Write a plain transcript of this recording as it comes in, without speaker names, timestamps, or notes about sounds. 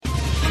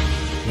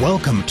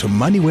Welcome to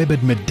MoneyWeb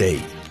at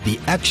Midday, the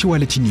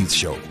actuality news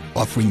show,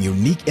 offering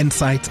unique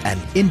insights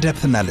and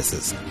in-depth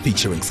analysis,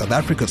 featuring South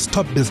Africa's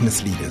top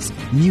business leaders,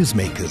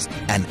 newsmakers,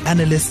 and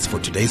analysts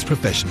for today's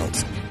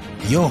professionals.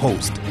 Your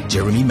host,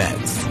 Jeremy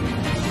Maggs.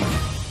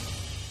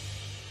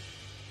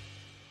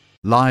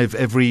 Live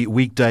every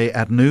weekday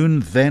at noon,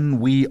 then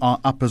we are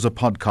up as a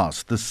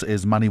podcast. This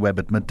is MoneyWeb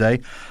at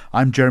Midday.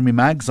 I'm Jeremy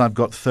Maggs. I've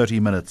got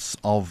 30 minutes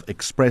of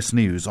express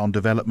news on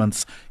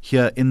developments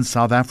here in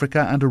South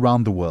Africa and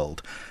around the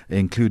world,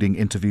 including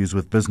interviews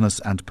with business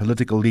and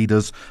political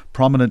leaders,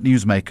 prominent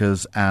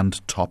newsmakers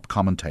and top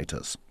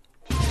commentators.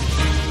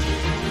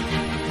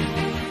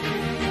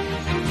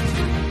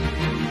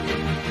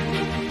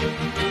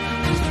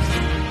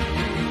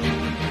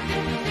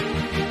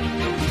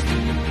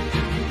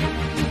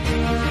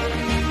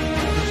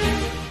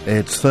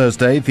 It's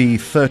Thursday, the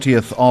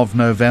 30th of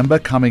November.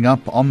 Coming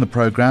up on the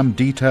programme,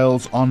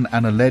 details on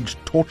an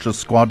alleged torture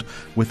squad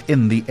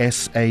within the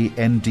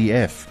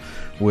SANDF.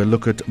 We'll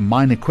look at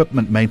mine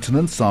equipment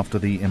maintenance after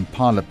the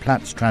Impala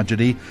Platts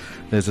tragedy.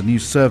 There's a new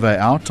survey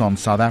out on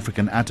South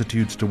African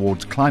attitudes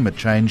towards climate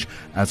change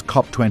as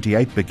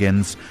COP28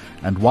 begins,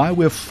 and why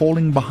we're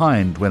falling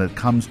behind when it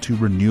comes to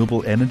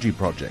renewable energy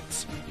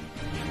projects.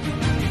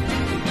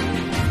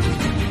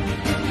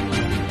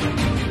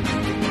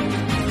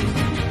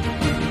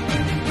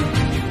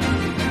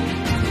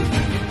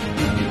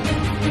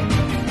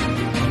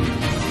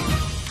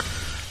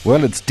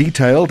 Well, it's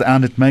detailed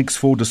and it makes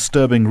for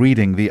disturbing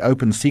reading. The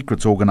Open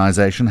Secrets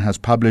Organization has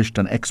published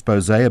an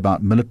expose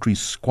about military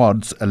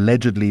squads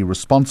allegedly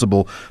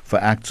responsible for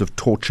acts of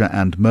torture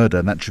and murder.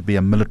 And that should be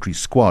a military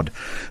squad.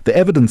 The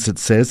evidence, it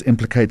says,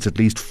 implicates at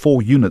least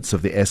 4 units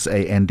of the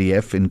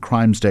SANDF in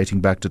crimes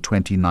dating back to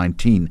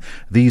 2019.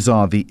 These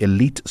are the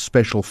Elite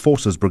Special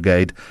Forces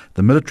Brigade,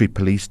 the Military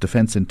Police,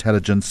 Defence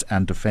Intelligence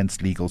and Defence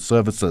Legal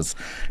Services.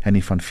 Henny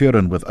van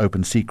Vuren with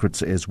Open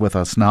Secrets is with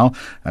us now,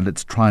 and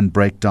let's try and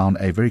break down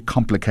a very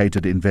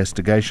complicated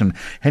investigation.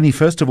 Henny,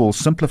 first of all,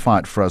 simplify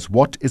it for us.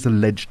 What is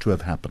alleged to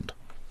have happened?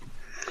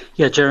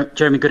 Yeah,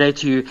 Jeremy, good day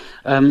to you.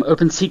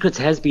 Open Secrets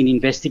has been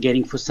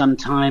investigating for some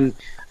time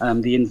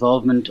the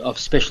involvement of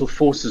special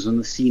forces on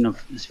the scene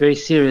of this very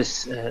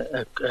serious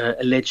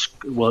alleged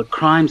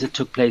crimes that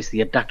took place,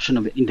 the abduction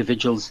of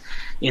individuals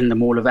in the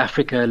Mall of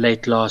Africa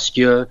late last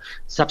year.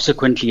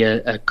 Subsequently,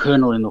 a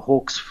colonel in the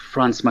Hawks,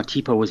 Frans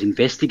Matipa, was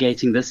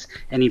investigating this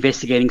and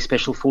investigating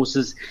special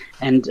forces,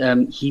 and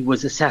he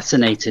was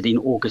assassinated in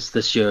August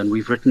this year, and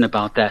we've written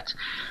about that.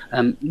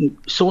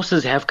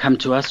 Sources have come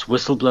to us,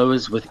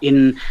 whistleblowers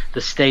within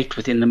the state,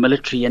 within the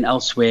military and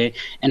elsewhere,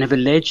 and have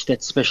alleged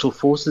that special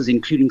forces,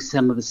 including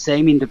some of the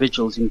same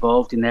individuals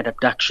involved in that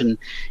abduction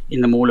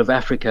in the Mall of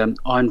Africa,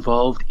 are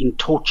involved in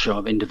torture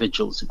of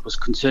individuals. It was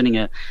concerning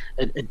a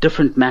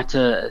different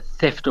matter, a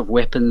theft of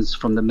weapons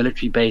from the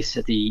military base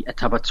at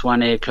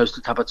Tabatswane, close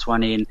to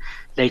Tabatswane in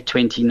late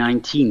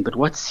 2019. But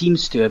what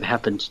seems to have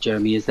happened,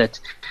 Jeremy, is that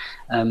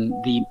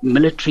the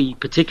military,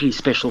 particularly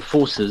special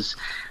forces,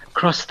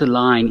 crossed the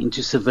line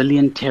into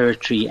civilian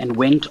territory and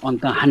went on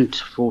the hunt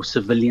for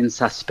civilian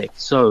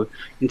suspects. So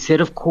instead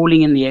of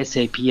calling in the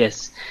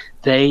SAPS,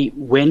 they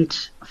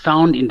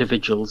found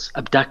individuals,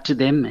 abducted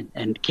them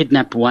and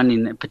kidnapped one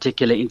in a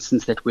particular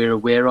instance that we're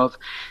aware of.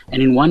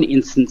 And in one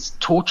instance,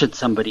 tortured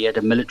somebody at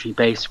a military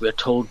base, we're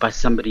told by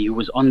somebody who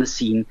was on the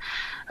scene,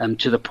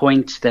 to the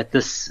point that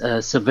this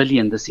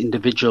civilian, this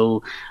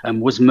individual,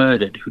 was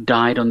murdered, who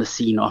died on the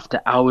scene after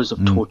hours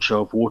of torture,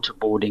 of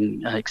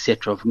waterboarding,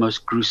 etc., of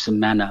most gruesome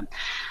manner.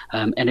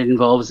 And it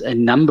involves a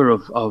number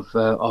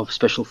of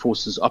special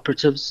forces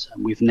operatives.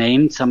 We've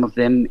named some of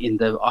them in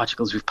the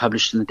articles we've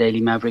published in the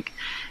Daily Maverick.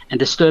 And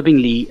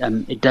disturbingly,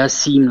 it does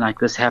seem like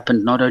this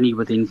happened not only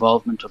with the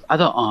involvement of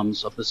other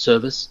arms of the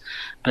service,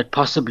 but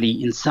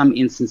possibly in some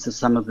instances,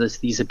 some of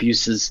these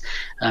abuses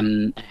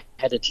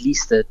had at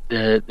least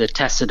the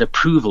tacit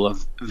approval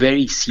of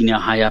very senior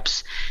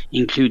high-ups,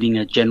 including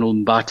a General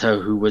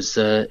Mbatha, who's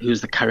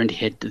the current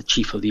head, the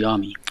chief of the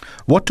army.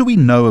 What do we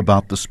know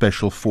about the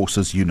Special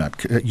Forces unit?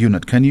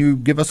 Can you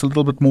give us a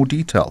little bit more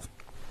detail?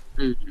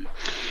 Mm-hmm.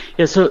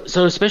 Yeah,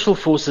 so Special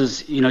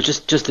Forces,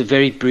 just a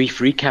very brief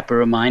recap, a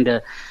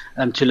reminder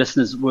to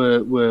listeners,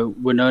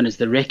 were known as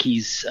the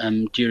Reckies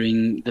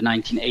during the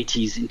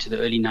 1980s into the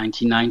early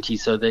 1990s.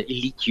 So the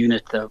elite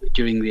unit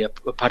during the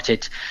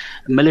apartheid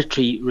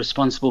military,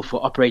 responsible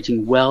for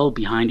operating well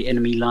behind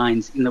enemy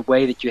lines in the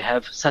way that you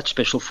have such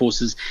special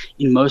forces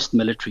in most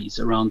militaries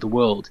around the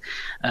world.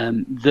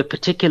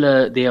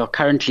 There are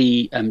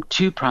currently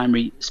 2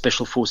 primary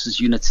special forces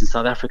units in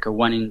South Africa,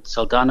 one in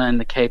Saldanha in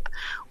the Cape,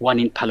 one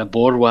in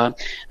Phalaborwa,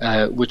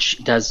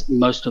 which does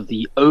most of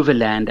the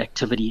overland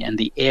activity and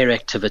the air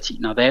activity.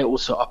 Now, they're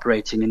also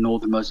operating in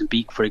northern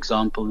Mozambique, for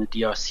example, in the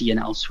DRC and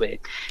elsewhere.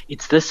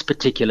 It's this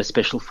particular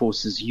Special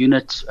Forces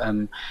unit.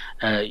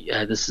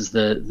 This is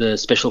the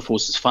Special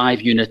Forces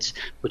 5 unit,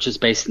 which is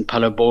based in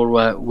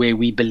Phalaborwa, where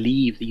we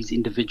believe these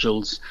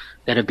individuals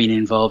that have been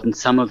involved in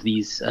some of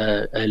these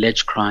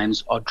alleged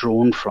crimes are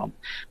drawn from.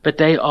 But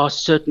they are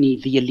certainly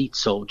the elite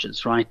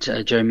soldiers, right,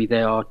 Jeremy?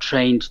 They are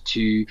trained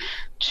to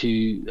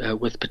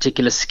with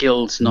particular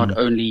skills, not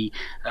only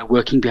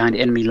working behind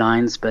enemy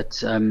lines,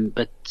 but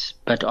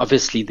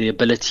obviously the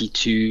ability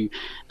to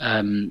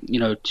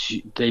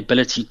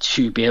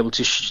be able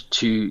to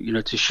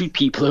shoot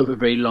people over a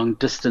very long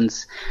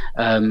distance.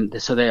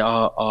 So they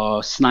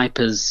are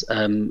snipers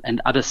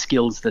and other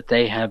skills that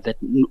they have that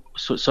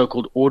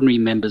so-called ordinary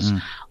members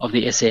of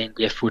the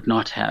SANDF would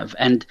not have.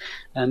 And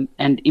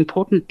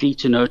importantly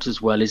to note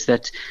as well is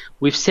that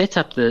we've set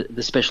up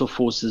the special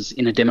forces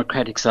in a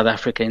democratic South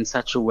Africa in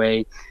such a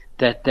way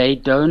that they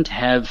don't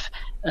have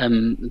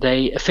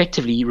they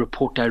effectively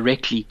report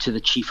directly to the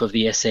chief of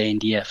the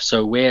SANDF.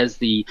 So whereas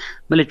the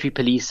military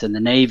police and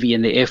the Navy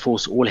and the Air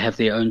Force all have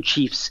their own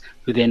chiefs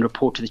who then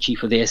report to the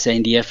chief of the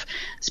SANDF,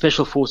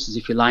 special forces,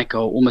 if you like, are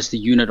almost a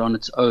unit on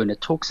its own. It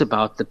talks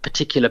about the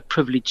particular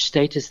privileged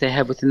status they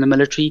have within the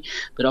military,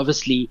 but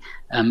obviously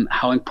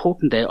how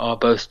important they are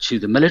both to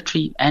the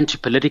military and to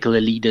political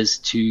leaders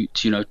to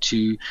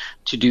do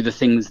the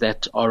things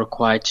that are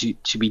required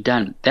to be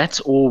done. That's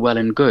all well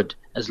and good,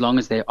 as long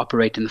as they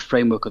operate in the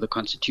framework of the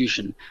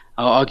Constitution.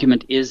 Our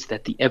argument is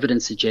that the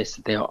evidence suggests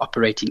that they are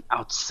operating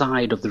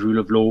outside of the rule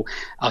of law,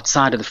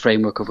 outside of the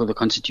framework of the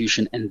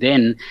Constitution, and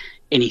then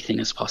anything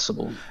is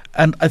possible.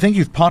 And I think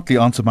you've partly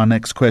answered my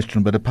next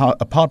question, but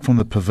apart from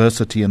the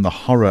perversity and the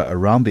horror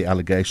around the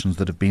allegations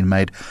that have been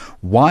made,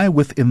 why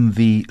within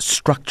the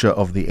structure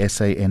of the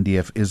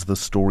SANDF is the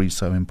story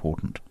so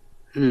important?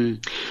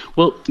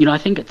 Well, I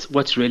think it's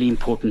what's really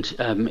important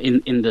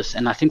in this,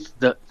 and I think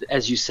that,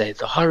 as you say,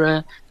 the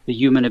horror, the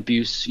human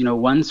abuse,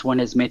 once one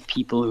has met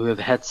people who have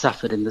had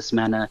suffered in this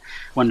manner,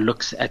 one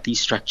looks at these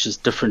structures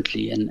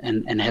differently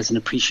and has an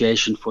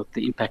appreciation for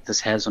the impact this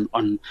has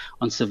on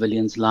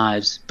civilians'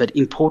 lives. But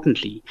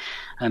importantly,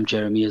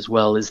 Jeremy, as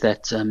well, is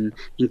that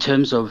in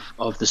terms of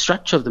the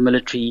structure of the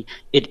military,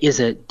 it is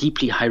a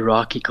deeply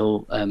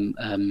hierarchical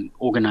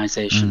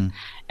organization.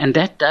 And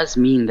that does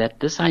mean that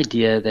this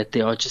idea that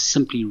they are just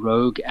simply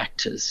rogue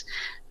actors,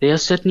 there are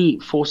certainly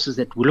forces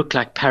that look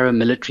like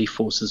paramilitary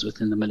forces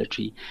within the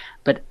military,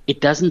 but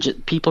it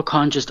doesn't. People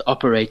can't just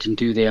operate and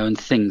do their own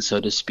thing, so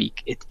to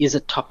speak. It is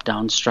a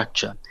top-down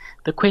structure.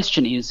 The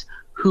question is,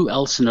 who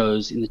else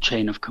knows in the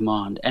chain of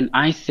command? And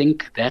I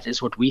think that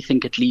is what we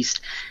think, at least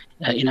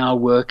in our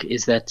work,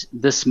 is that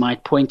this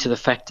might point to the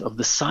fact of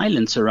the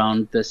silence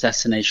around the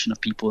assassination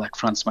of people like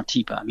Frans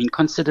Matipa. I mean,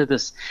 consider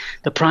this: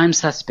 the prime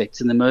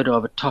suspects in the murder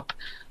of a top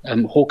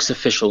Hawks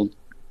official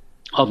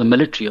of the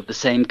military of the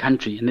same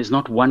country, and there's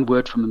not one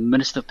word from the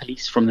Minister of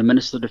Police, from the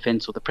Minister of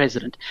Defense, or the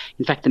President.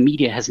 In fact, the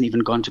media hasn't even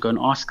gone to go and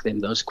ask them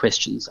those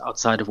questions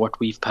outside of what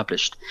we've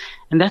published.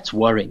 And that's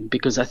worrying,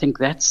 because I think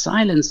that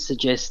silence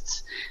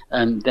suggests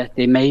that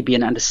there may be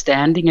an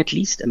understanding, at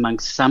least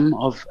amongst some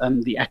of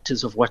the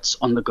actors, of what's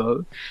on the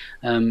go.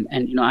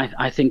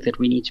 I think that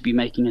we need to be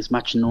making as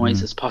much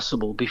noise as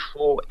possible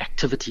before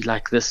activity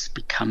like this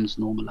becomes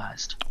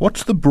normalized.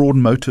 What's the broad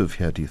motive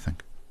here, do you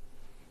think?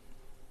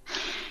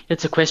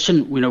 It's a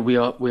question we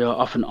are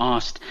often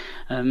asked.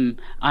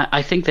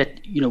 I think that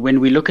when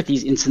we look at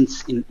these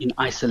incidents in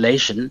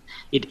isolation,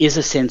 it is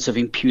a sense of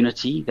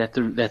impunity that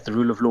the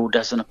rule of law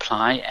doesn't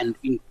apply, and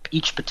in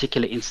each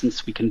particular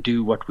instance we can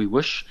do what we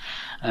wish.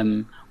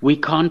 We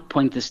can't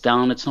point this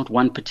down. It's not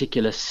one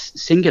particular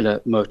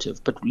singular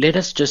motive, but let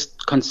us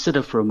just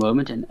consider for a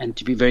moment, and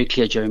to be very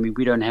clear, Jeremy,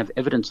 we don't have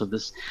evidence of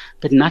this,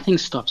 but nothing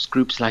stops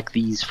groups like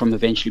these from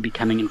eventually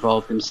becoming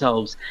involved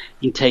themselves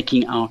in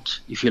taking out,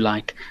 if you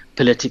like,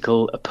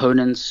 political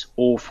opponents,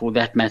 or for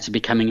that matter,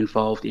 becoming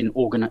involved in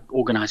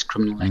organized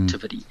criminal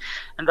activity.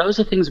 And those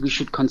are things we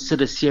should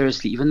consider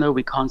seriously, even though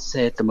we can't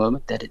say at the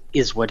moment that it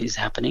is what is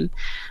happening.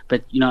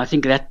 But, I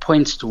think that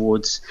points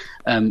towards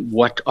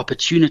what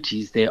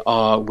opportunities there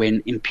are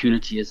when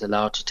impunity is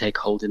allowed to take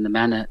hold in the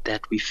manner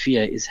that we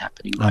fear is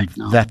happening right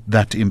now.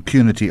 That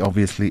impunity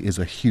obviously is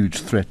a huge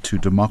threat to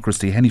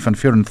democracy. Henny van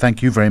Vuuren,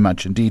 thank you very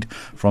much indeed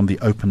from the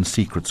Open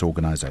Secrets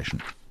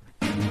Organization.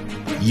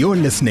 You're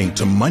listening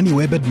to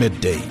MoneyWeb at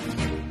Midday.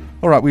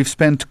 All right, we've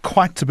spent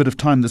quite a bit of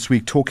time this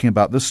week talking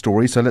about this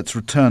story, so let's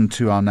return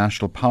to our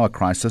national power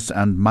crisis.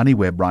 And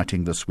MoneyWeb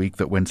writing this week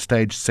that when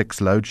stage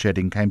 6 load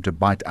shedding came to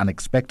bite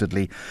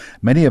unexpectedly,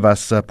 many of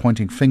us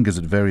pointing fingers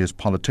at various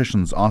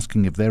politicians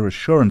asking if their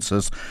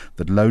assurances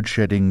that load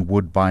shedding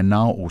would by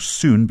now or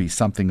soon be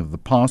something of the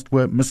past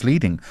were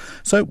misleading.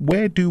 So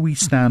where do we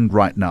stand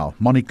right now?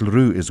 Monique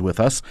Leroux is with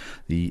us,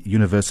 the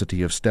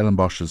University of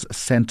Stellenbosch's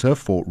Centre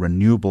for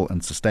Renewable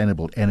and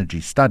Sustainable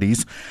Energy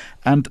Studies.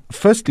 And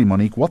firstly,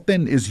 Monique, what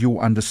then is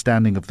your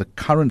understanding of the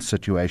current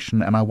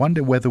situation? And I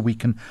wonder whether we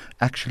can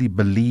actually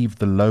believe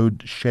the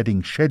load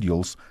shedding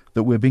schedules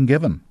that we're being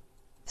given.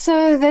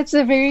 So that's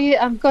a very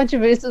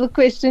controversial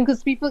question,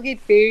 because people get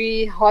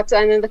very hot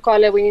under the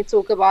collar when you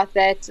talk about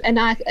that. And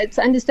it's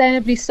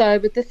understandably so.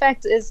 But the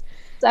fact is,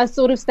 I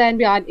sort of stand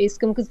behind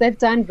Eskom because they've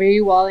done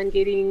very well in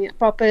getting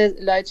proper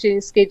load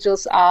shedding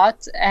schedules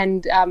out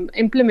and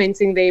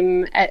implementing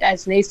them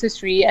as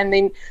necessary. And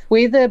then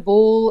where the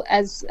ball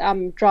has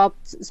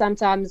dropped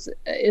sometimes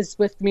is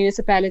with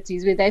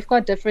municipalities where they've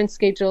got different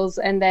schedules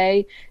and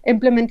they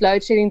implement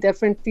load shedding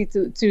differently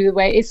to the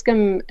way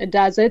Eskom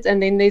does it.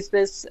 And then there's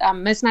this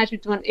mismatch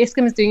between what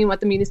Eskom is doing and what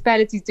the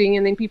municipality is doing.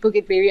 And then people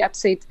get very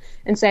upset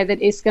and say that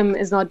Eskom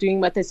is not doing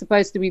what they're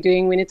supposed to be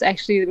doing when it's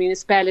actually the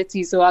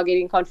municipalities who are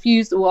getting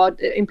confused or are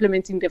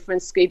implementing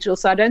different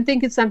schedules. So I don't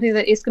think it's something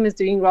that Eskom is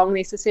doing wrong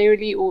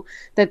necessarily or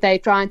that they're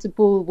trying to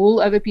pull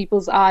wool over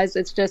people's eyes.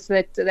 It's just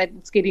that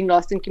it's getting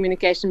lost in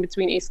communication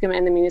between Eskom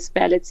and the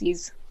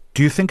municipalities.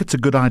 Do you think it's a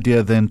good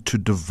idea then to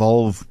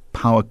devolve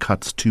power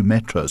cuts to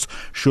metros?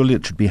 Surely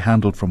it should be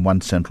handled from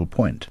one central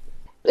point.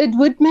 It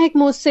would make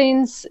more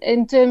sense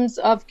in terms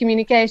of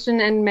communication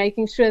and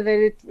making sure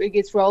that it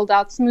gets rolled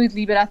out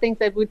smoothly, but I think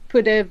that would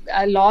put a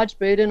large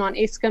burden on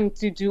Eskom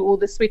to do all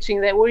the switching.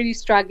 They're already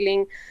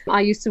struggling. I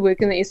used to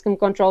work in the Eskom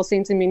control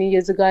center many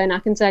years ago, and I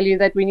can tell you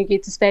that when you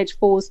get to stage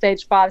 4,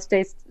 stage 5,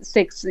 stage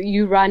 6,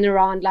 you run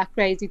around like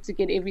crazy to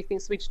get everything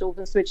switched off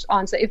and switched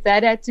on. So if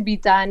that had to be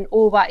done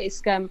all by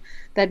Eskom,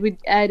 that would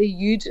add a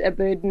huge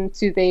burden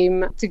to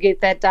them to get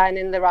that done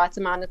in the right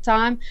amount of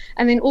time.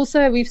 And then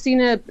also we've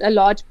seen a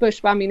large push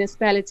by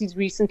municipalities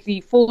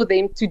recently for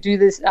them to do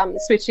this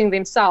switching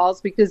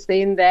themselves, because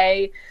then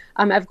they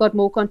have got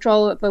more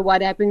control over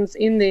what happens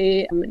in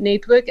their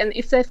network. And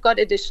if they've got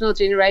additional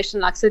generation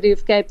like City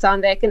of Cape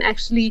Town, they can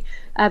actually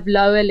have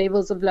lower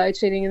levels of load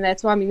shedding, and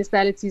that's why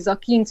municipalities are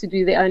keen to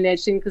do their own load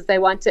shedding, because they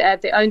want to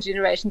add their own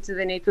generation to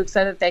the network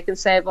so that they can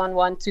save on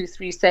 1, 2,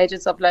 3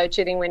 stages of load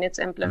shedding when it's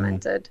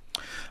implemented.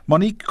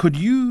 Monique, could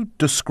you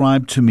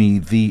describe to me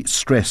the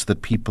stress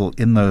that people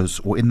in those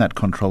or in that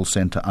control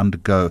centre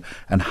undergo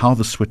and how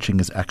the switching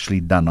is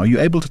actually done? Are you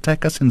able to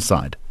take us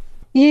inside?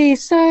 Yeah,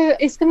 so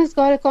Eskom has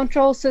got a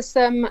control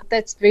system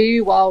that's very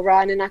well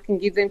run, and I can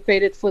give them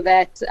credit for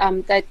that.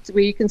 That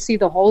where you can see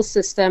the whole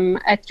system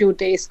at your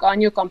desk on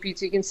your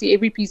computer. You can see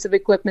every piece of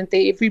equipment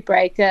there, every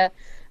breaker,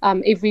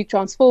 every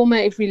transformer,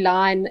 every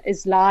line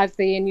is live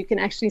there, and you can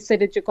actually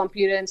sit at your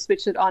computer and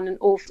switch it on and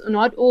off.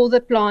 Not all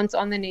the plants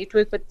on the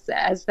network but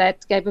has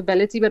that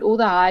capability, but all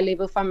the high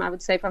level I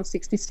would say from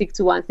 66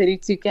 to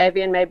 132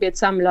 kV, and maybe at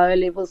some lower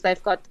levels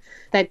they've got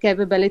that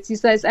capability.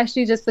 So it's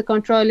actually just the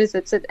controllers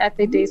that sit at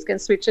their desk and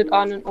switch it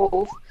on and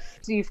off.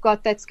 So you've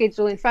got that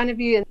schedule in front of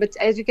you, but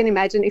as you can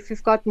imagine, if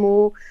you've got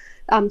more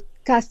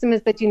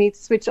customers that you need to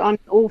switch on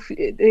off,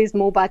 there's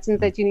more buttons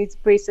that you need to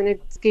press, and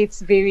it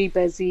gets very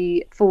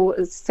busy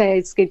for,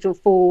 say, schedule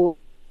 4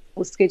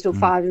 or schedule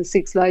 5 and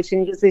 6 load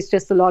shedding, because there's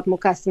just a lot more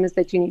customers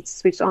that you need to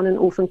switch on and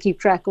off and keep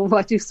track of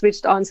what you've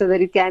switched on so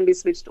that it can be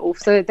switched off.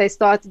 So they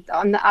start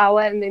on the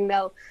hour, and then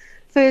they'll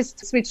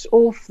first switch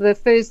off the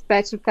first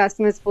batch of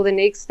customers for the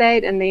next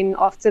state, and then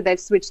after they've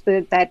switched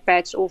that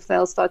batch off,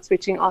 they'll start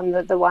switching on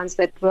the ones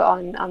that were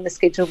on the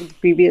schedule of the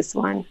previous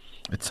one.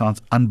 It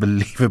sounds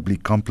unbelievably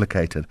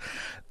complicated.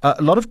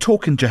 A lot of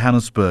talk in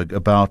Johannesburg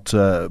about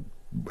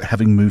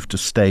having moved to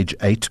stage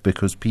 8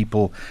 because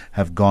people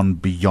have gone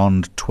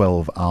beyond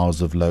 12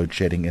 hours of load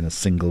shedding in a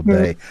single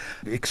day.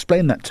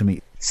 Explain that to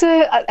me.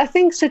 So I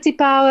think City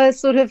Power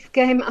sort of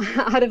came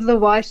out of the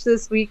wash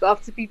this week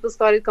after people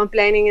started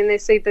complaining, and they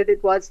said that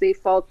it was their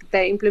fault that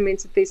they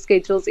implemented their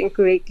schedules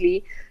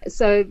incorrectly.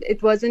 So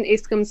it wasn't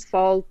Eskom's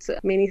fault.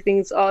 Many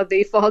things are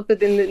their fault,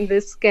 but in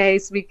this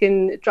case, we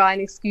can try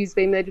and excuse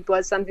them that it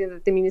was something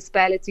that the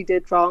municipality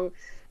did wrong.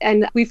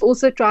 And we've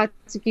also tried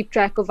to keep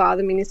track of how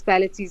the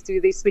municipalities do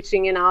their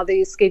switching and how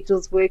their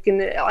schedules work.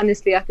 And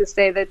honestly, I can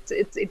say that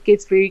it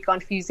gets very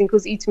confusing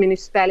because each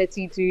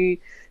municipality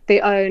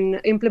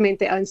implement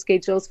their own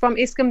schedules. From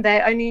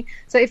Eskom,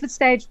 so if it's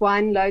stage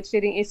 1 load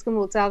shedding, Eskom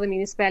will tell the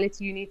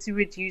municipality you need to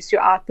reduce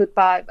your output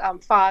by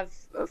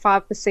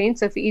 5%.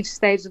 So for each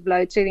stage of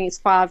load shedding, it's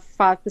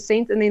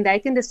 5%, and then they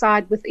can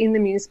decide within the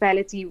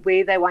municipality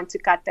where they want to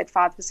cut that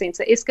 5%.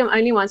 So Eskom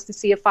only wants to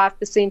see a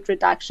 5%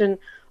 reduction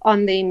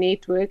on their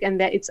network, and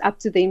that it's up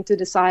to them to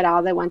decide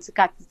how they want to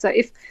cut it. So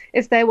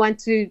if they want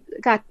to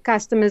cut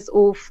customers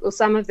off, or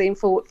some of them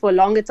for a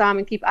longer time,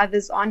 and keep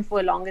others on for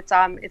a longer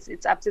time,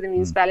 it's up to the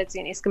municipality,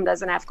 and Eskom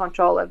doesn't have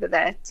control over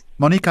that.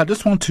 Monique, I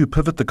just want to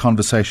pivot the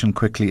conversation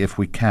quickly if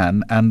we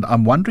can, and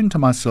I'm wondering to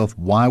myself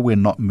why we're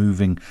not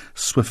moving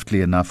swiftly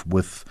enough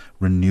with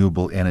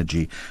renewable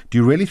energy. Do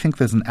you really think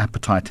there's an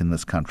appetite in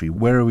this country?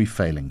 Where are we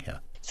failing here?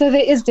 So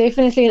there is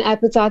definitely an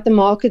appetite. The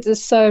market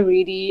is so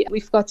ready.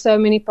 We've got so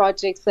many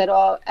projects that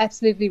are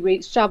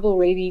absolutely shovel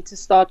ready to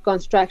start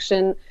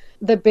construction.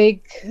 The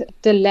big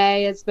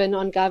delay has been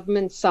on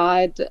government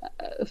side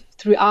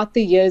throughout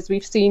the years,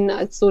 we've seen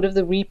sort of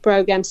the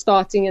reprogram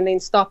starting and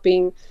then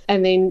stopping,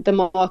 and then the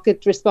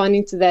market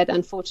responding to that,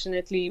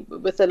 unfortunately,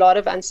 with a lot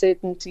of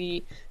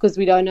uncertainty because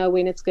we don't know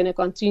when it's going to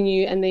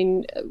continue. And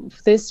then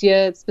this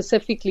year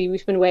specifically,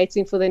 we've been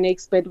waiting for the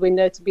next bid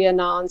window to be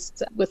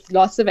announced with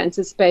lots of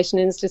anticipation,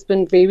 and it's just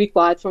been very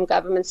quiet from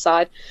government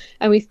side.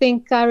 And we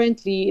think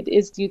currently it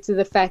is due to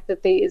the fact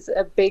that there is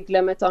a big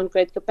limit on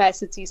grid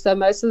capacity. So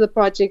most of the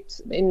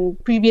projects in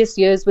previous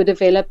years were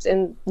developed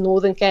in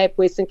Northern Cape,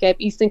 Western Cape,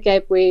 Eastern Cape,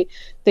 where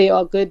there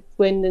are good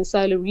wind and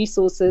solar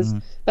resources.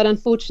 But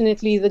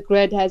unfortunately, the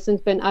grid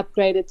hasn't been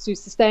upgraded to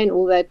sustain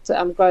all that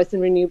growth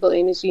in renewable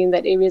energy in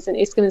that areas. And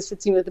Eskom is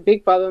sitting with a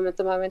big problem at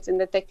the moment in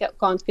that they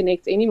can't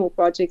connect any more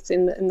projects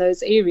in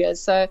those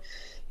areas. So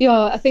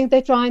yeah, I think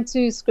they're trying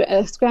to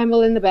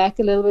scramble in the back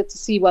a little bit to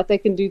see what they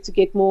can do to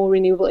get more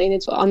renewable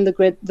energy on the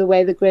grid the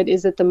way the grid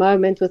is at the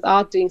moment,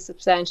 without doing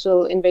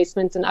substantial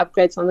investment and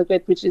upgrades on the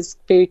grid, which is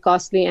very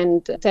costly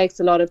and takes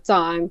a lot of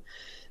time.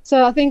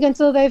 So I think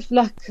until they've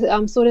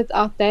sorted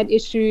out that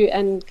issue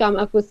and come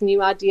up with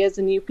new ideas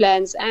and new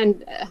plans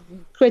and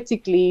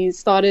critically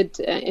started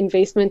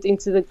investment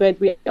into the grid,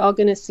 we are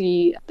going to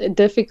see the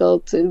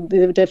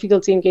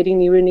difficulty in getting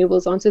new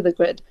renewables onto the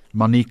grid.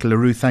 Monique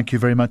Leroux, thank you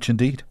very much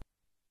indeed.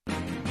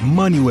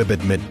 MoneyWeb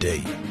at midday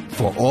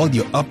for all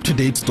your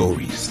up-to-date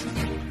stories.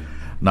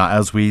 Now,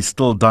 as we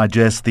still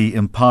digest the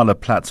Impala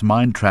Platts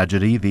mine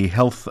tragedy, the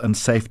health and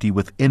safety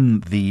within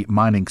the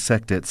mining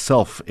sector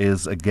itself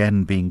is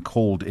again being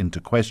called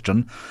into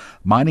question.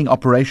 Mining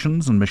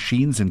operations and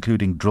machines,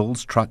 including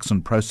drills, trucks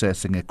and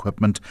processing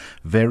equipment,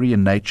 vary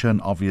in nature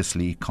and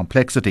obviously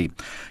complexity.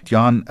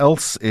 Jan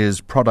Els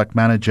is product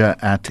manager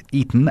at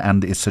Eaton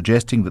and is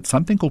suggesting that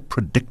something called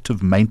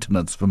predictive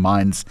maintenance for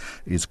mines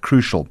is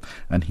crucial.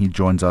 And he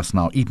joins us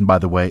now. Eaton, by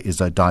the way,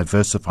 is a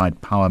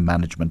diversified power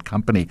management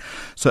company.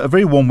 So a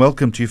very warm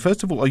welcome to you.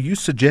 First of all, are you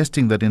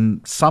suggesting that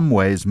in some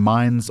ways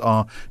mines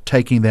are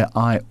taking their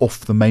eye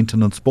off the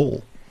maintenance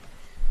ball?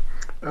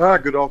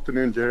 Good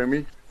afternoon,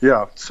 Jeremy.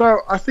 Yeah,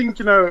 so I think,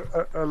 a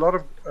lot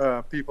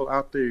of people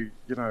out there,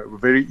 a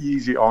very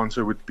easy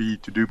answer would be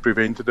to do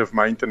preventative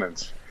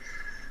maintenance.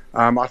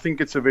 I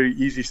think it's a very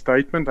easy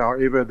statement.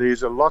 However,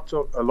 there's a lot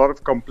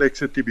of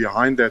complexity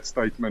behind that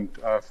statement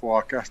for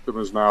our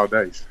customers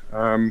nowadays.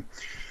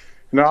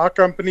 Our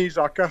companies,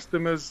 our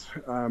customers,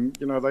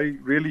 they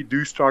really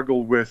do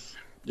struggle with,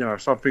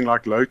 something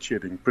like load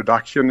shedding.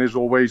 Production is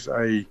always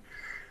a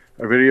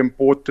very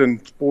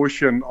important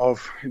portion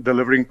of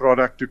delivering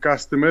product to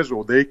customers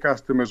or their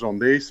customers on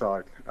their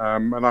side.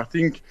 And I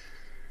think,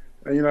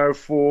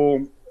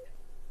 for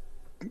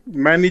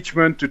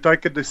management to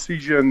take a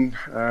decision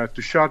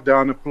to shut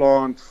down a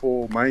plant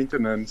for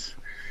maintenance,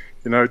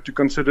 to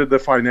consider the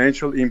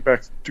financial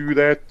impact to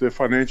that, the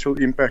financial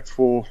impact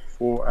for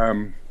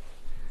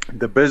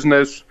the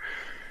business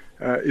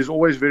is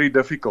always very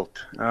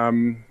difficult.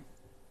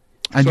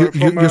 And so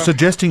you're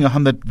suggesting,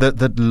 Johan,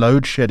 that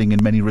load shedding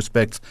in many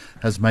respects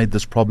has made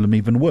this problem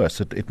even worse.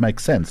 It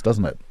makes sense,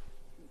 doesn't it?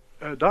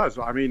 It does.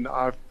 I mean,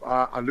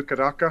 I look at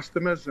our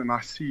customers and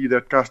I see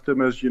that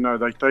customers,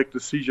 they take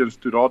decisions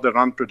to rather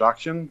run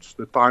productions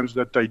the times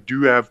that they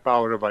do have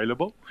power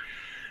available.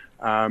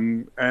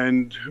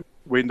 And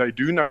when they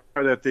do know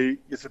that there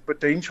is a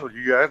potential,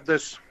 you have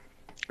this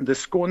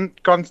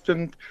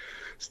constant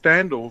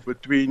standoff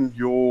between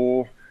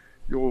your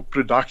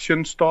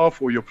production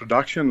staff or your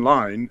production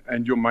line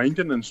and your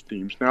maintenance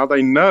teams. Now,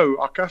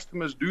 our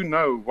customers do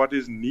know what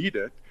is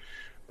needed,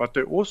 but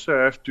they also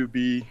have to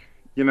be,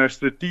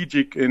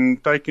 strategic in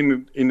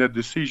taking in a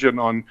decision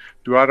on,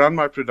 do I run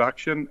my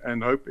production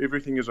and hope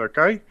everything is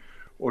okay?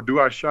 Or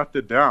do I shut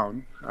it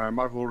down?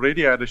 I've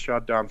already had a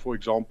shutdown, for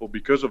example,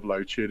 because of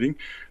load shedding.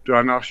 Do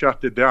I now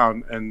shut it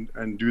down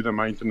and do the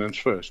maintenance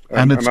first?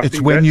 And I it's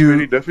think when that's you,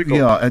 really difficult.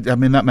 Yeah, I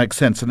mean, that makes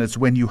sense. And it's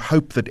when you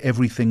hope that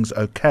everything's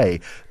okay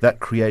that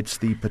creates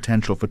the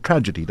potential for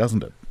tragedy,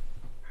 doesn't it?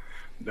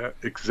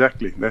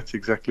 Exactly. That's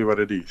exactly what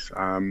it is.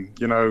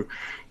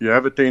 You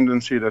have a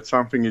tendency that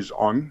something is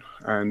on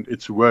and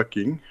it's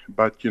working,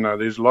 but,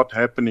 there's a lot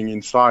happening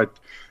inside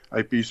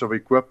a piece of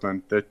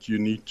equipment that you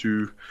need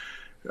to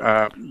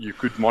you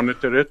could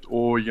monitor it,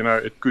 or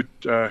it could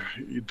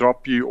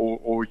drop you,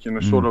 or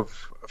sort of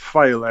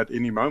fail at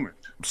any moment.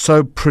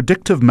 So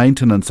predictive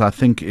maintenance, I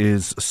think,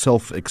 is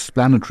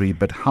self-explanatory,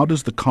 but how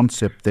does the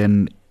concept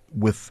then,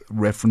 with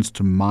reference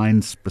to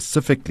mines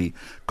specifically,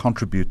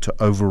 contribute to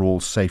overall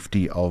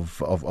safety of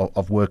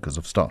workers,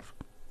 of staff?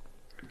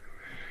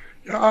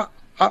 Yeah,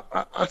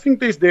 I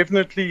think there's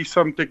definitely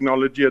some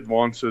technology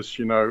advances,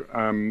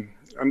 and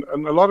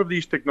a lot of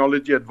these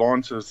technology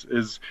advances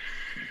is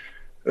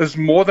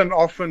more than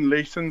often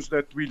lessons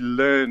that we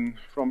learn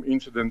from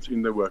incidents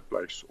in the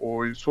workplace,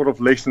 or sort of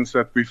lessons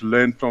that we've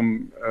learned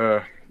from,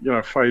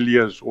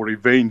 failures or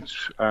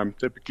events,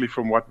 typically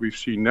from what we've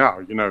seen now.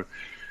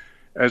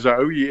 As an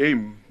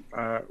OEM,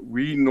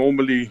 we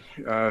normally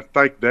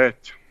take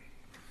that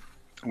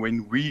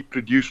when we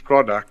produce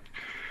product,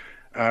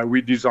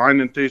 we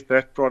design and test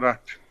that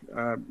product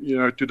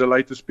to the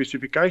latest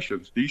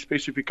specifications. These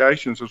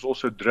specifications is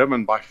also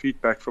driven by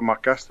feedback from our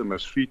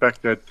customers,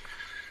 feedback that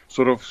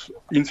sort of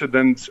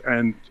incidents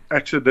and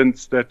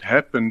accidents that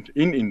happened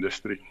in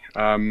industry.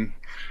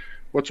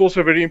 What's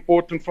also very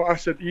important for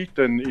us at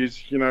Eaton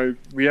is,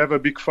 we have a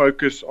big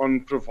focus on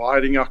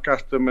providing our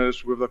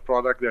customers with a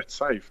product that's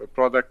safe, a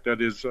product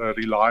that is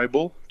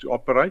reliable to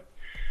operate.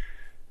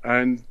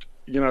 And,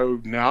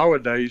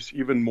 nowadays,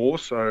 even more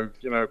so,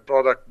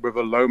 product with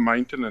a low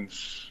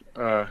maintenance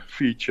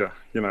feature,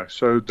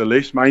 so the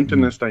less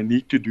maintenance they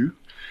need to do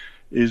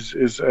is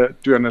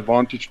to an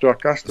advantage to our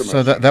customers.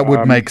 So that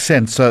would make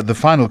sense. So the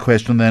final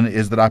question then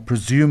is that I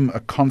presume a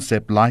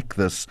concept like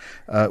this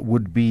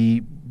would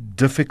be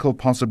difficult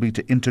possibly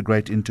to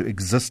integrate into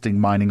existing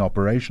mining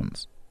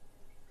operations.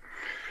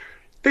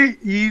 There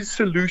is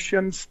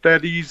solutions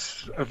that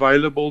is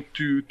available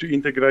to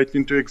integrate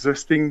into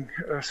existing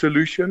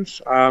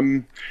solutions.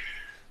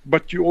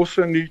 But you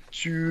also need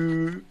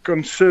to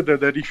consider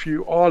that if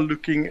you are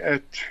looking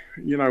at,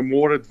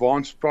 more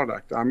advanced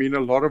product, a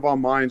lot of our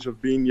mines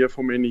have been here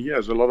for many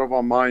years. A lot of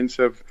our mines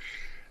have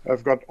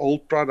got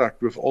old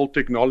product with old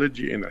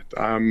technology in it.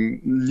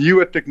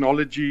 Newer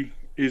technology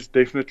is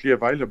definitely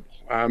available.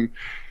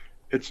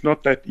 It's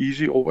not that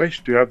easy always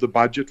to have the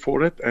budget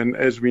for it. And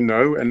as we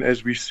know, and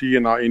as we see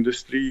in our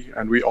industry,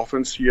 and we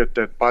often see it,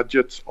 that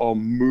budgets are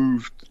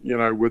moved,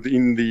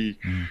 within the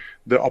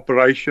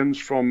operations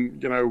from,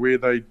 where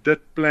they did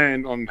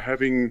plan on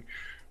having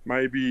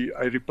maybe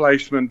a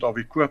replacement of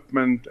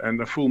equipment and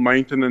a full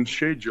maintenance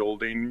schedule,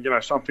 then,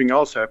 something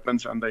else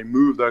happens and they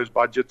move those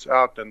budgets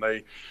out and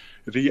they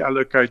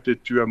reallocate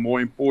it to a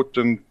more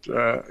important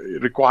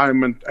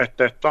requirement at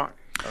that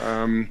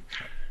time.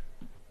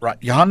 Right,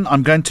 Johan,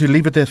 I'm going to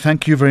leave it there.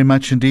 Thank you very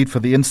much indeed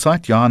for the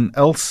insight. Johan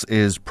Els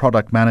is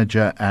Product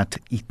Manager at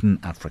Eaton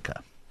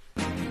Africa.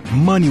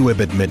 MoneyWeb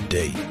at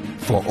midday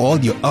for all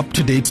your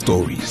up-to-date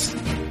stories.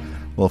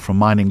 Well, from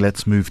mining,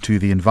 let's move to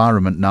the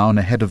environment now. And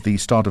ahead of the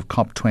start of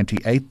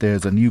COP28,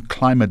 there's a new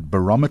climate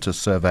barometer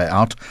survey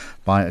out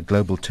by a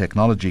global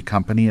technology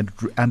company,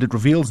 and it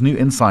reveals new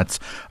insights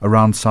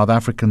around South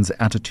Africans'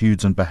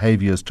 attitudes and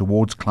behaviours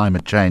towards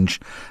climate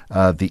change,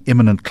 the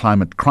imminent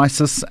climate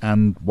crisis,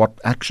 and what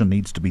action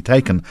needs to be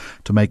taken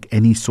to make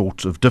any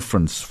sort of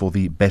difference for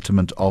the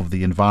betterment of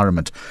the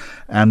environment.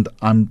 And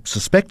I'm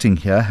suspecting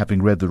here,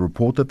 having read the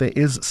report, that there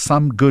is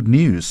some good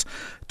news.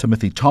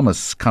 Timothy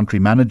Thomas, Country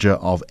Manager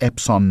of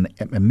Epson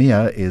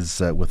EMEA, is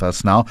with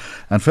us now.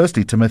 And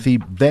firstly, Timothy,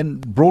 then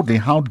broadly,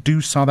 how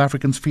do South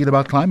Africans feel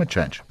about climate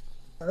change?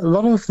 A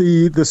lot of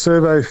the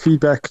survey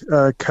feedback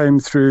came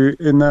through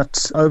in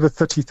that over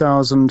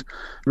 30,000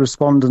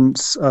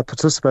 respondents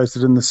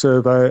participated in the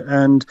survey.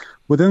 And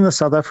within the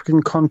South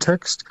African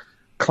context,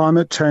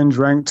 climate change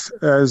ranked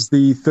as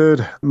the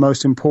third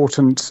most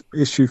important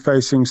issue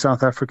facing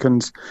South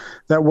Africans.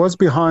 That was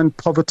behind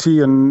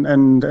poverty and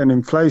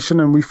inflation,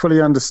 and we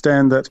fully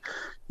understand that,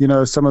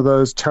 some of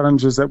those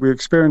challenges that we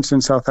experience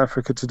in South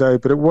Africa today.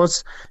 But it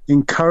was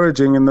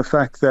encouraging in the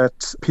fact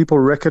that people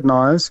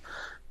recognize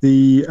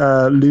the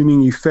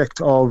looming effect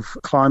of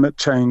climate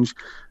change.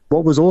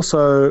 What was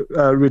also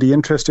really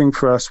interesting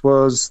for us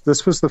was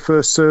this was the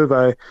first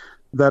survey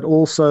that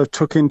also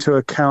took into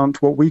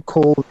account what we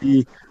call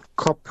the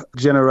COP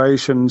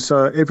generation.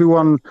 So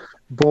everyone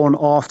born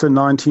after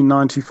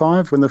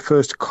 1995, when the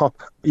first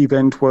COP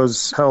event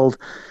was held,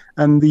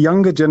 and the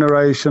younger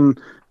generation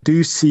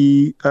do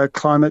see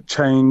climate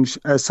change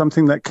as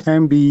something that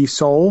can be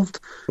solved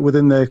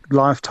within their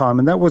lifetime.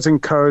 And that was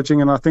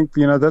encouraging. And I think,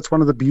 that's one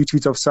of the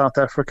beauties of South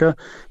Africa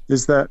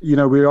is that,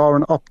 we are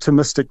an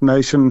optimistic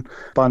nation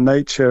by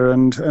nature.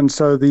 And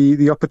so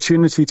the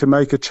opportunity to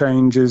make a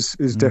change is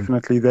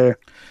definitely there.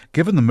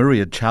 Given the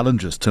myriad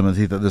challenges,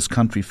 Timothy, that this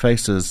country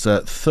faces,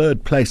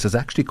 third place is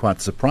actually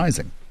quite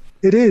surprising.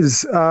 It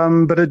is,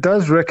 but it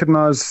does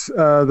recognize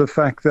the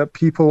fact that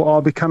people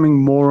are becoming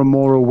more and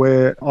more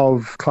aware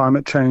of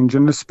climate change,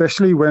 and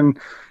especially when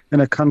in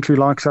a country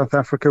like South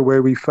Africa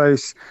where we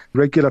face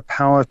regular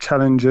power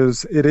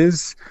challenges,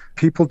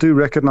 people do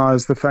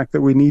recognize the fact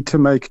that we need to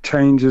make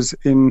changes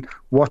in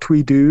what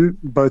we do,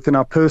 both in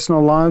our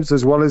personal lives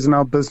as well as in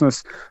our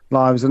business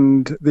lives.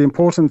 And the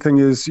important thing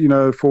is,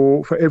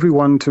 for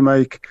everyone to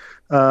make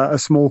a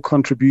small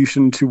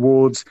contribution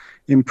towards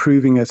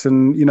improving it.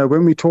 And,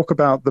 when we talk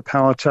about the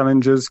power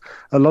challenges,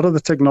 a lot of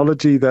the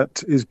technology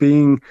that is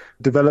being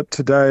developed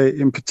today,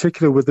 in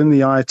particular within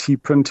the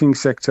IT printing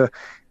sector,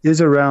 is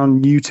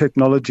around new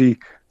technology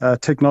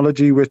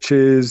which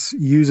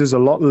uses a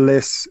lot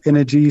less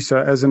energy. So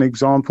as an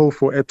example,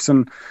 for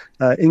Epson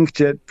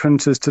inkjet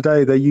printers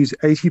today, they use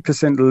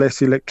 80%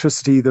 less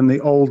electricity than the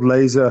old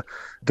laser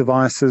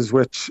devices,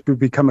 which we've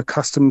become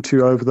accustomed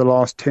to over the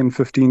last 10,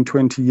 15,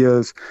 20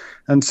 years.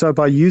 And so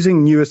by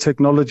using newer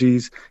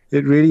technologies,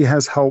 it really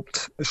has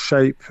helped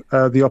shape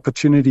the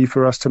opportunity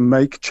for us to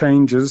make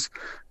changes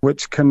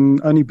which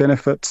can only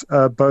benefit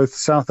both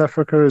South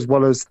Africa as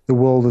well as the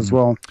world as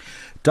well.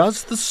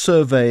 Does the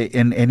survey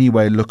in any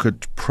way look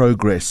at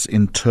progress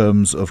in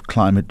terms of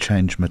climate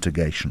change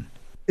mitigation?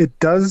 It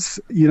does.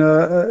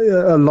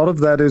 A lot of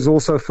that is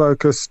also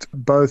focused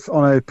both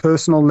on a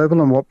personal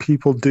level and what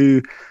people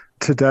do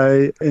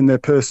today in their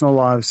personal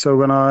lives. So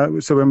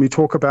when we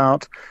talk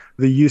about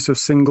the use of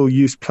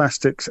single-use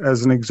plastics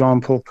as an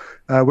example,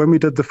 when we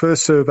did the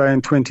first survey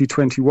in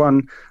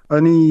 2021,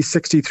 only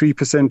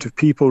 63% of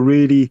people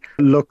really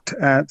looked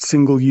at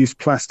single-use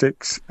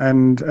plastics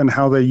and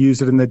how they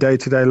use it in their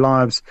day-to-day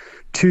lives.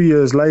 2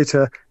 years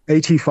later,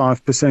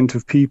 85%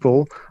 of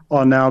people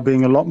are now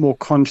being a lot more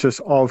conscious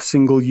of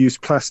single-use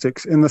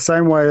plastics in the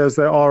same way as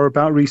they are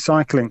about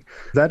recycling.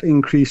 That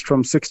increased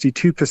from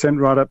 62%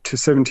 right up to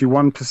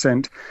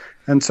 71%.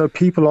 And so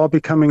people are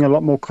becoming a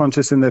lot more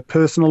conscious in their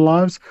personal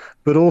lives,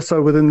 but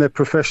also within their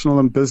professional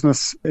and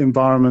business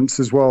environments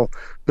as well.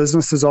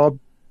 Businesses are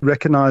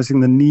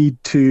recognizing the need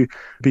to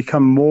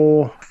become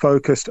more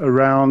focused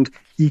around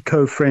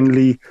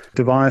eco-friendly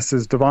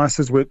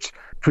devices which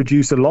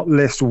produce a lot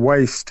less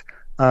waste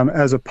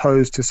as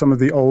opposed to some of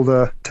the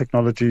older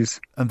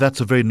technologies. And that's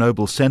a very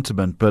noble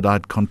sentiment, but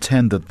I'd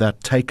contend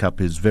that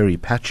take-up is very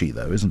patchy,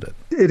 though, isn't it?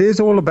 It is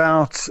all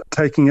about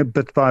taking it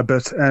bit by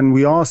bit, and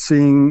we are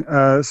seeing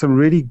some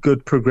really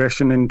good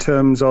progression in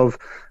terms of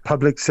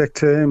public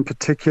sector in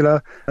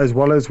particular, as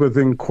well as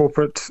within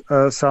corporate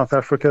South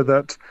Africa,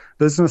 that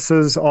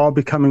businesses are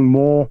becoming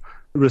more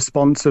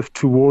responsive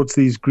towards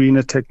these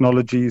greener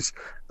technologies.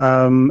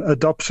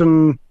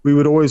 Adoption, we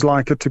would always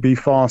like it to be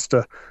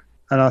faster.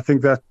 And I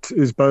think that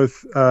is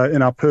both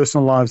in our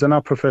personal lives and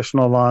our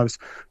professional lives.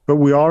 But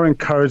we are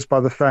encouraged by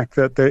the fact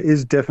that there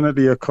is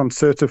definitely a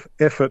concerted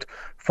effort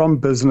from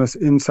business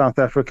in South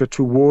Africa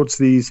towards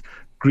these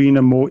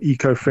greener, more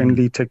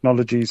eco-friendly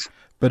technologies.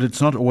 But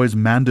it's not always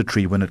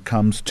mandatory when it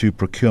comes to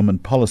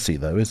procurement policy,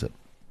 though, is it?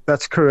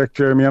 That's correct,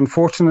 Jeremy.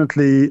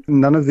 Unfortunately,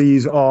 none of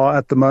these are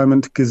at the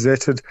moment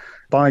gazetted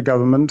by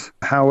government.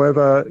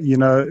 However,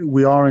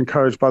 we are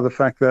encouraged by the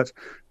fact that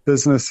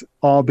business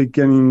are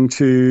beginning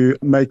to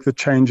make the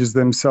changes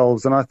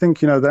themselves. And I think,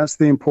 that's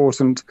the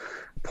important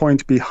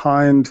point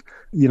behind,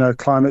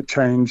 climate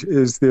change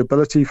is the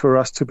ability for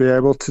us to be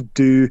able to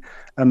do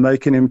and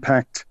make an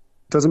impact.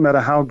 Doesn't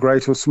matter how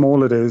great or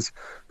small it is,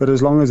 but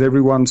as long as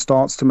everyone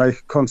starts to make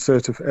a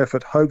concerted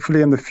effort,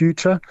 hopefully in the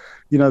future,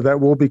 that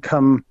will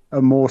become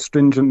a more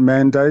stringent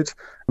mandate.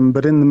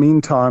 But in the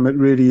meantime, it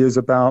really is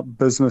about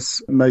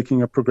business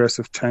making a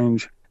progressive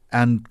change.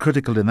 And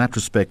critical in that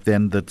respect,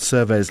 then, that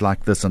surveys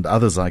like this and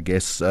others, I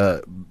guess,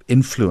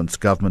 influence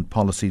government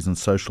policies and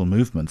social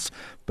movements.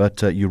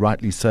 But you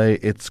rightly say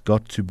it's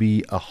got to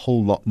be a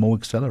whole lot more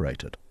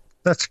accelerated.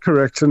 That's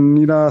correct.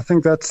 And, I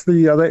think that's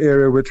the other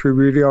area which we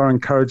really are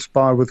encouraged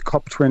by with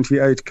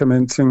COP28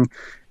 commencing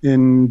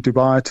in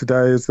Dubai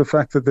today is the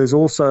fact that there's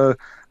also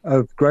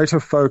a greater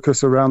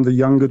focus around the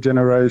younger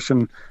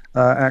generation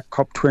at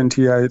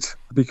COP28,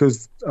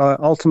 because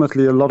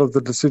ultimately a lot of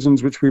the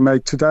decisions which we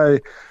make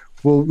today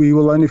we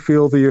will only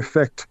feel the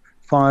effect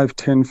 5,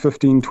 10,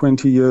 15,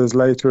 20 years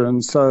later.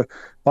 And so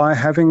by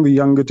having the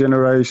younger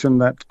generation,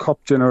 that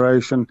COP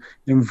generation,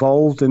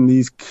 involved in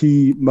these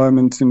key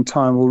moments in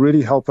time will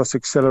really help us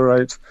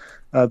accelerate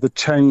the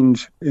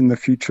change in the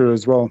future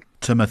as well.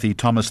 Timothy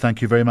Thomas,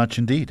 thank you very much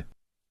indeed.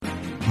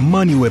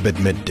 MoneyWeb at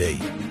midday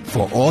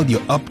for all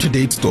your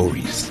up-to-date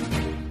stories.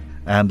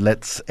 And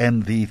let's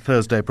end the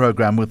Thursday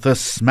program with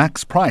this.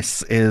 Max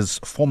Price is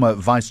former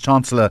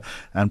Vice-Chancellor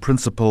and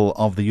Principal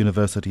of the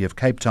University of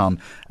Cape Town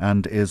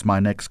and is my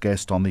next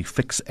guest on the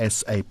Fix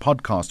SA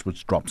podcast,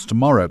 which drops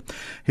tomorrow.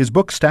 His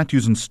book,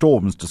 Statues and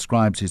Storms,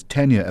 describes his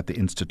tenure at the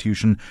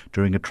institution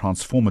during a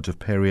transformative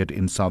period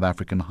in South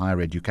African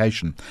higher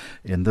education.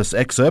 In this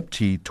excerpt,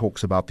 he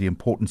talks about the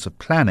importance of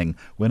planning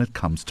when it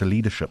comes to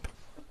leadership.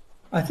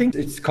 I think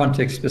it's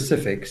context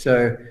specific.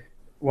 So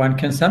one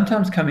can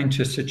sometimes come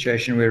into a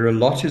situation where a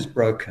lot is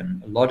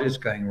broken, a lot is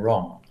going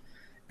wrong,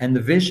 and the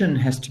vision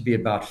has to be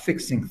about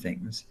fixing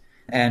things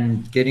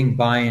and getting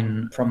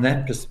buy-in from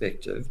that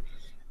perspective.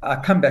 I'll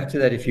come back to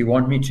that if you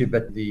want me to,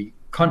 but the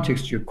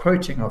context you're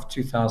quoting of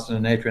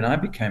 2008 when I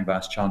became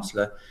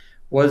Vice-Chancellor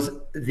was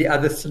the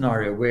other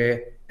scenario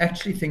where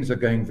actually things are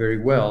going very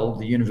well.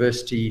 The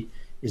university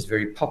is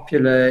very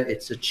popular,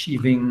 it's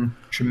achieving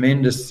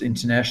tremendous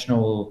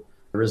international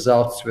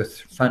results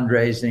with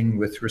fundraising,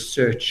 with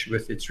research,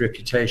 with its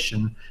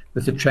reputation,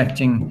 with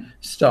attracting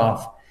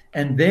staff.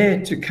 And there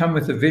to come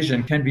with a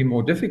vision can be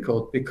more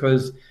difficult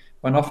because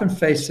one often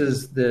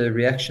faces the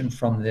reaction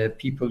from the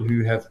people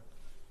who have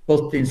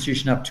built the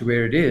institution up to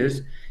where it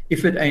is.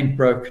 If it ain't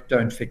broke,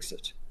 don't fix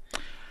it.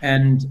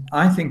 And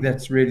I think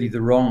that's really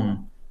the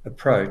wrong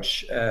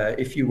approach.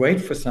 If you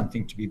wait for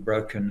something to be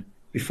broken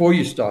before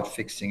you start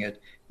fixing it,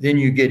 then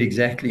you get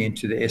exactly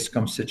into the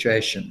Eskom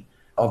situation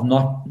of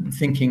not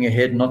thinking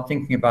ahead, not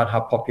thinking about how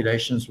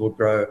populations will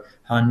grow,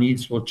 how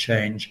needs will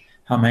change,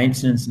 how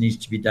maintenance needs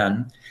to be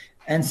done.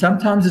 And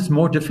sometimes it's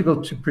more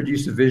difficult to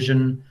produce a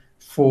vision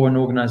for an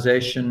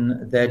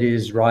organization that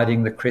is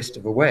riding the crest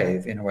of a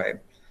wave, in a way.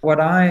 What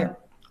I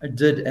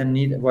did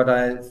and what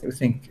I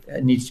think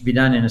needs to be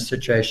done in a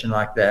situation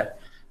like that,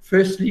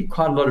 firstly,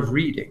 quite a lot of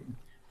reading.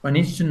 One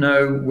needs to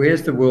know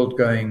where's the world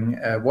going,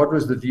 what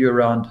was the view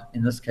around,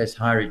 in this case,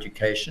 higher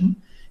education.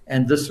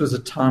 And this was a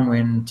time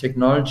when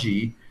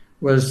technology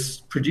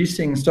was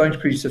starting to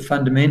produce a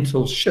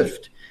fundamental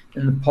shift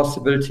in the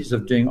possibilities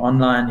of doing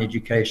online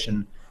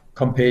education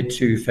compared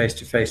to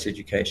face-to-face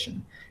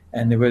education.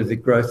 And there was the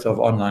growth of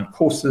online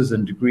courses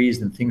and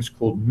degrees and things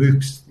called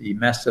MOOCs, the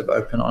massive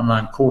open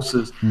online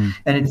courses.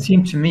 And it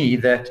seemed to me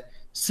that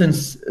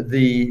since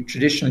the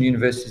traditional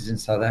universities in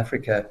South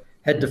Africa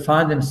had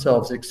defined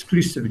themselves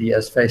exclusively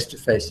as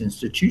face-to-face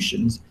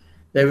institutions,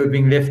 they were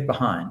being left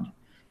behind.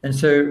 And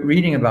so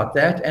reading about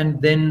that,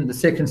 and then the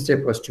second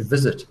step was to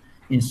visit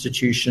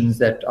institutions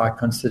that I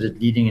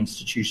considered leading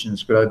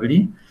institutions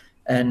globally,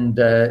 and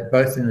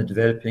both in the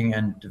developing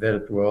and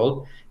developed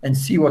world, and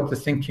see what the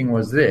thinking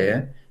was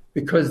there,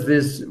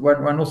 because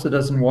one also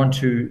doesn't want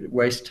to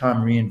waste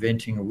time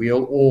reinventing a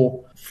wheel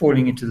or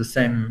making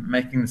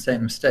the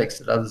same mistakes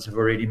that others have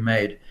already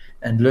made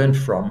and learned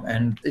from.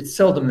 And it's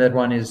seldom that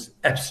one is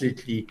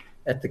absolutely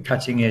at the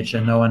cutting edge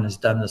and no one has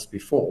done this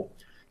before.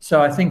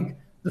 So I think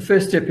the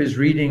first step is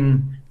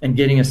reading and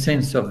getting a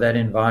sense of that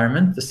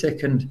environment. The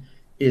second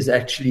is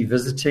actually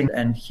visiting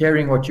and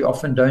hearing what you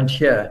often don't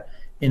hear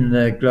in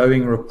the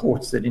glowing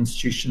reports that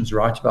institutions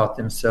write about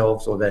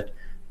themselves or that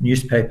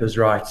newspapers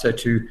write. So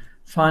to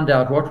find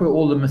out what were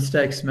all the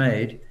mistakes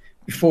made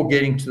before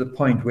getting to the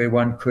point where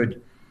one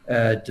could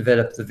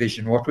develop the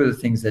vision. What were the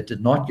things that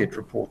did not get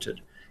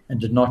reported and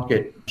did not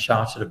get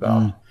shouted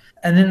about?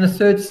 And then the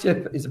third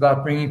step is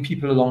about bringing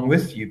people along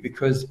with you,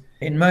 because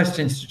in most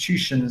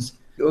institutions,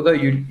 although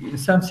in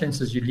some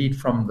senses you lead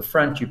from the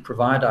front, you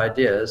provide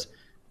ideas,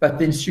 but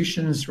the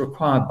institutions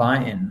require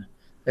buy-in.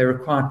 They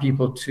require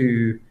people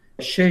to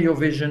share your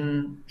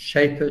vision,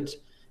 shape it,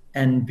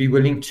 and be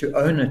willing to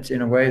own it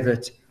in a way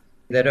that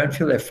they don't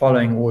feel they're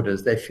following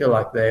orders. They feel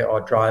like they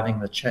are driving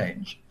the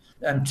change.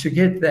 And to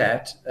get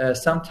that,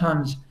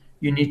 sometimes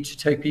you need to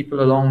take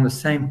people along the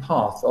same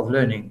path of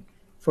learning.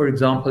 For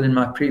example, in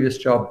my previous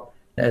job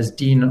as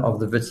Dean of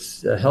the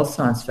Wits Health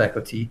Science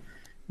Faculty,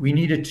 we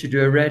needed to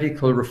do a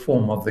radical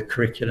reform of the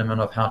curriculum and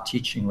of how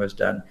teaching was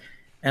done.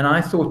 And I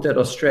thought that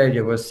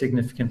Australia was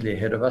significantly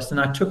ahead of us.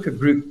 And I took a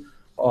group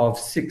of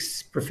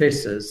 6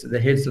 professors, the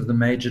heads of the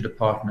major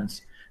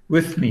departments,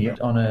 with me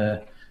on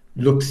a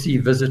look-see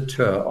visit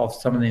tour of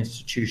some of the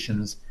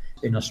institutions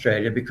in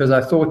Australia, because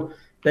I thought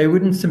they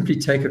wouldn't simply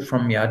take it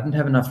from me. I didn't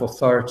have enough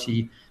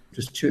authority. It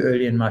was too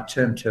early in my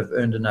term to have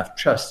earned enough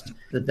trust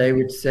that they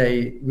would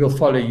say, we'll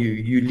follow you,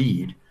 you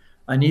lead.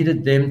 I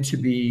needed them to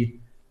be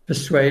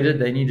persuaded.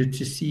 They needed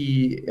to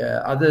see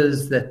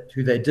others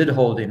who they did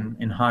hold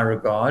in high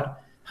regard,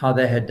 how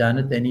they had done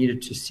it. They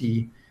needed to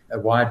see a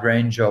wide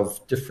range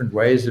of different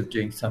ways of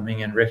doing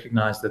something and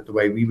recognize that the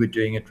way we were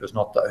doing it was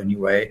not the only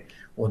way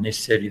or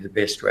necessarily the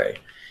best way,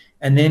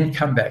 and then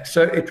come back.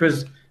 So it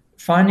was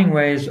finding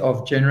ways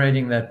of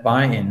generating that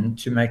buy-in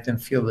to make them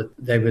feel that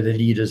they were the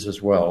leaders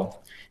as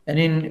well. And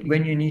then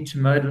when you need to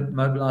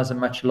mobilize a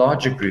much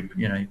larger group,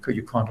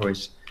 you can't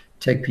always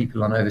take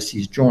people on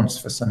overseas jaunts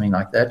for something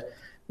like that,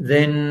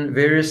 then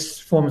various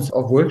forms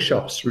of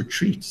workshops,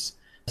 retreats,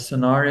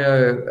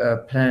 scenario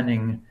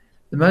planning.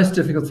 The most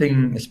difficult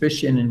thing,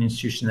 especially in an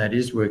institution that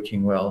is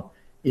working well,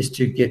 is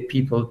to get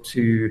people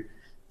to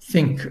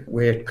think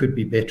where it could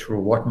be better or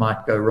what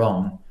might go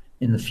wrong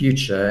in the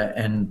future,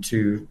 and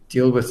to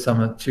deal with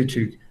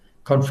to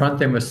confront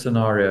them with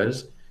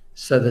scenarios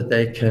so that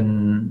they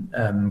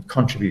can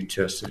contribute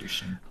to a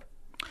solution.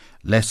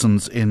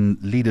 Lessons in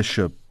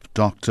Leadership,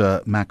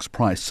 Dr. Max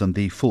Price, and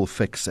the Full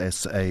Fix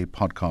SA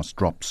podcast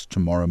drops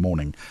tomorrow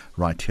morning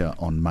right here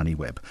on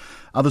MoneyWeb.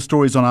 Other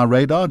stories on our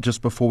radar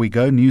just before we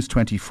go. News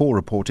 24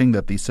 reporting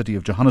that the city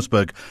of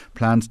Johannesburg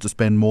plans to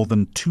spend more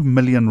than 2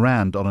 million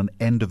rand on an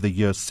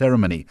end-of-the-year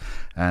ceremony.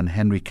 And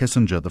Henry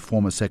Kissinger, the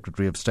former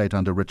Secretary of State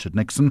under Richard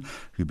Nixon,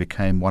 who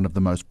became one of the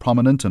most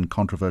prominent and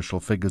controversial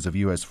figures of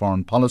U.S.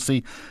 foreign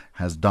policy,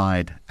 has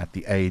died at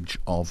the age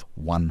of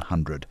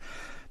 100.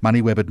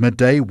 MoneyWeb at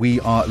midday. We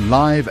are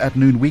live at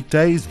noon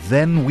weekdays.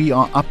 Then we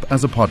are up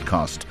as a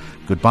podcast.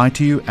 Goodbye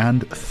to you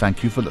and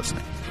thank you for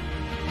listening.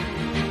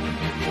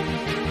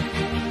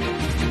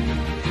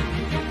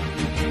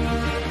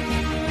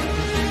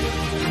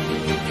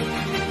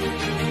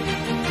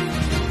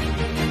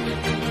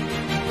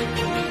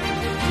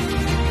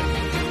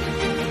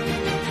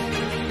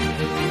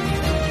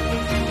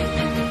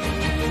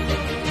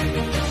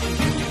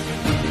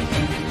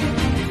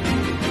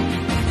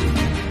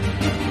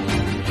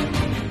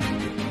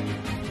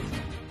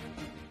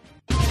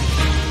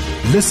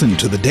 Listen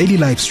to the daily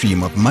live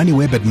stream of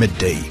MoneyWeb at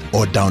midday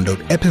or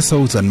download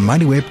episodes on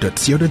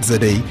moneyweb.co.za,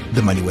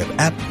 the MoneyWeb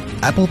app,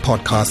 Apple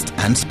Podcasts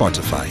and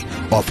Spotify,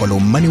 or follow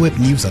MoneyWeb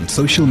News on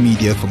social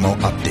media for more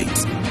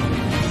updates.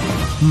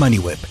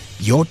 MoneyWeb,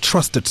 your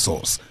trusted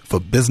source for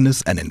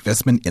business and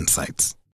investment insights.